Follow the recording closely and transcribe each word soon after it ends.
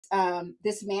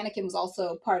this mannequin was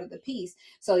also part of the piece.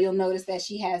 So you'll notice that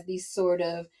she has these sort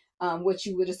of what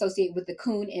you would associate with the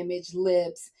coon image,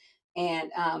 lips,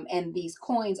 and these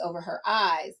coins over her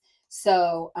eyes.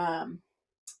 So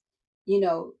you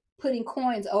know, putting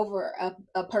coins over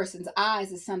a person's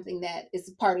eyes is something that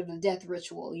is part of the death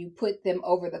ritual. You put them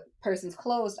over the person's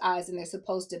closed eyes, and they're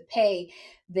supposed to pay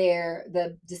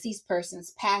the deceased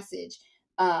person's passage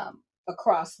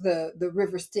across the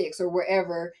river Styx or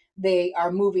wherever they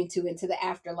are moving to into the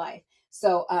afterlife.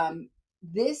 So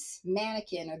this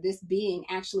mannequin or this being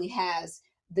actually has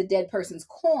the dead person's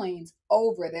coins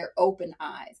over their open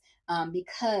eyes,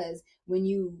 because when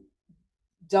you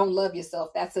don't love yourself,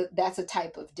 that's a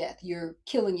type of death. You're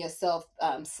killing yourself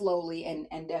slowly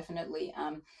and definitely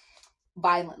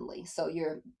violently. So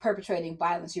you're perpetrating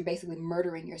violence. You're basically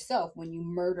murdering yourself when you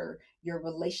murder your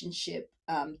relationship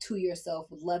to yourself,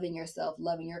 loving yourself,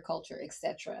 loving your culture,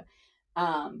 etc.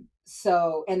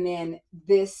 So, and then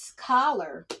this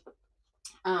collar,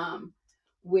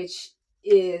 which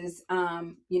is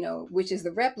which is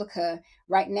the replica.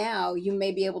 Right now you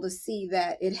may be able to see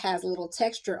that it has a little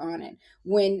texture on it.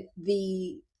 When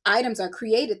the items are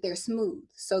created, they're smooth,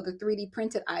 so the 3D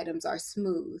printed items are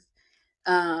smooth.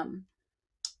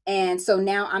 And so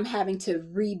now I'm having to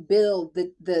rebuild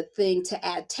the thing to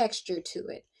add texture to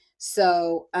it.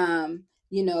 So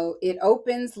it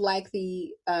opens like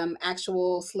the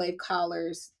actual slave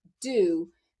collars do.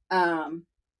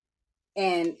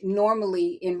 And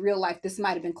normally in real life, this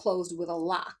might have been closed with a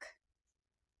lock,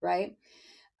 right?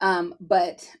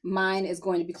 But mine is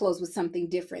going to be closed with something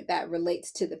different that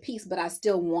relates to the piece, but I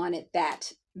still wanted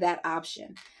that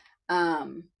option.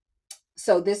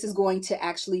 So this is going to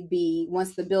actually be,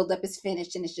 once the buildup is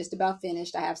finished, and it's just about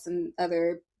finished, I have some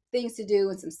other things to do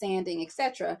and some sanding,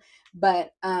 etc.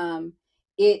 But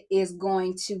it is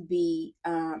going to be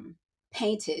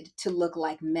painted to look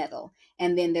like metal,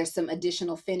 and then there's some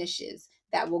additional finishes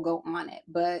that will go on it.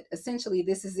 But essentially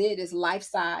this is it. Is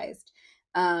life-sized.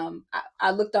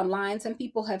 I looked online. Some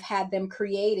people have had them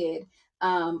created.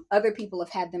 Other people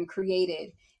have had them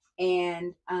created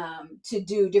and to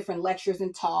do different lectures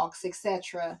and talks,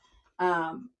 etc.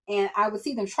 And I would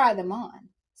see them try them on.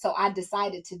 So I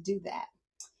decided to do that.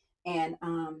 And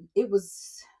it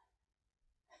was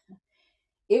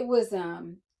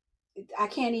I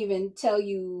can't even tell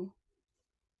you.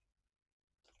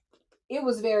 It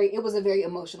was a very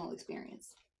emotional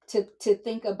experience to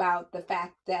think about the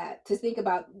fact that, to think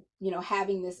about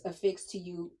having this affixed to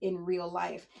you in real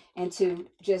life, and to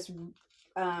just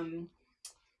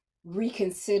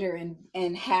reconsider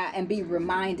and be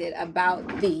reminded about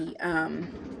the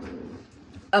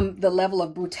level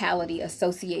of brutality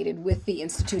associated with the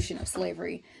institution of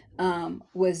slavery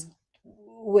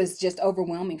was just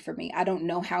overwhelming for me. I don't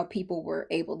know how people were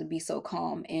able to be so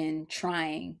calm in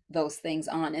trying those things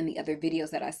on, and the other videos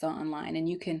that I saw online. And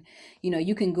you can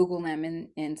Google them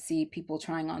and see people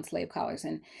trying on slave collars.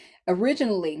 And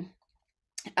originally,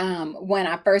 when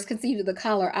I first conceived of the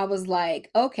collar, I was like,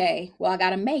 okay, well, I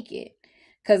got to make it.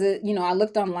 Because, I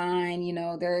looked online,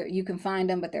 there you can find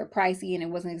them, but they're pricey and it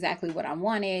wasn't exactly what I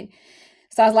wanted.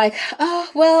 So I was like, oh,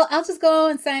 well, I'll just go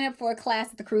and sign up for a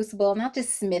class at the Crucible and I'll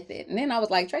just smith it. And then I was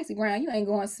like, Tracy Brown, you ain't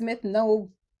going to smith no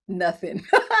nothing.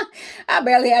 I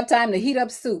barely have time to heat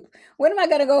up soup. When am I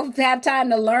going to go have time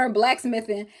to learn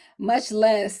blacksmithing, much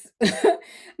less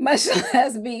much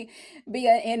less be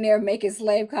in there making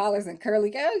slave collars and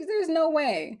curly hair? There's no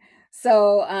way.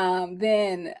 So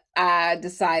then I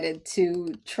decided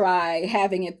to try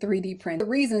having it 3D printed.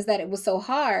 The reasons that it was so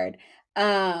hard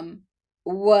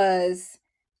was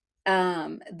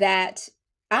that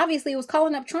obviously it was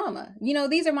calling up trauma.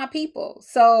 These are my people.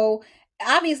 So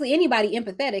obviously anybody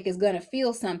empathetic is going to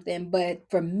feel something. But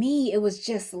for me, it was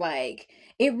just like,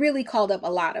 it really called up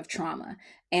a lot of trauma.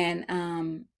 And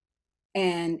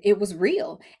it was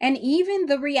real. And even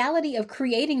the reality of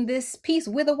creating this piece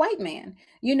with a white man,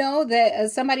 that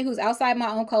as somebody who's outside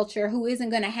my own culture, who isn't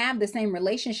going to have the same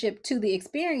relationship to the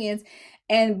experience.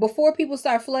 And before people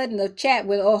start flooding the chat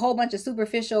with a whole bunch of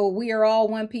superficial, we are all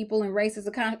one people and racist,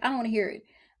 I don't want to hear it.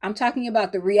 I'm talking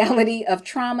about the reality of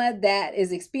trauma that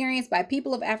is experienced by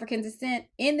people of African descent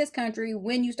in this country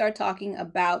when you start talking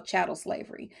about chattel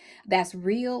slavery. That's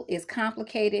real, it's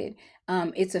complicated.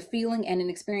 It's a feeling and an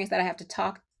experience that I have to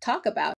talk about.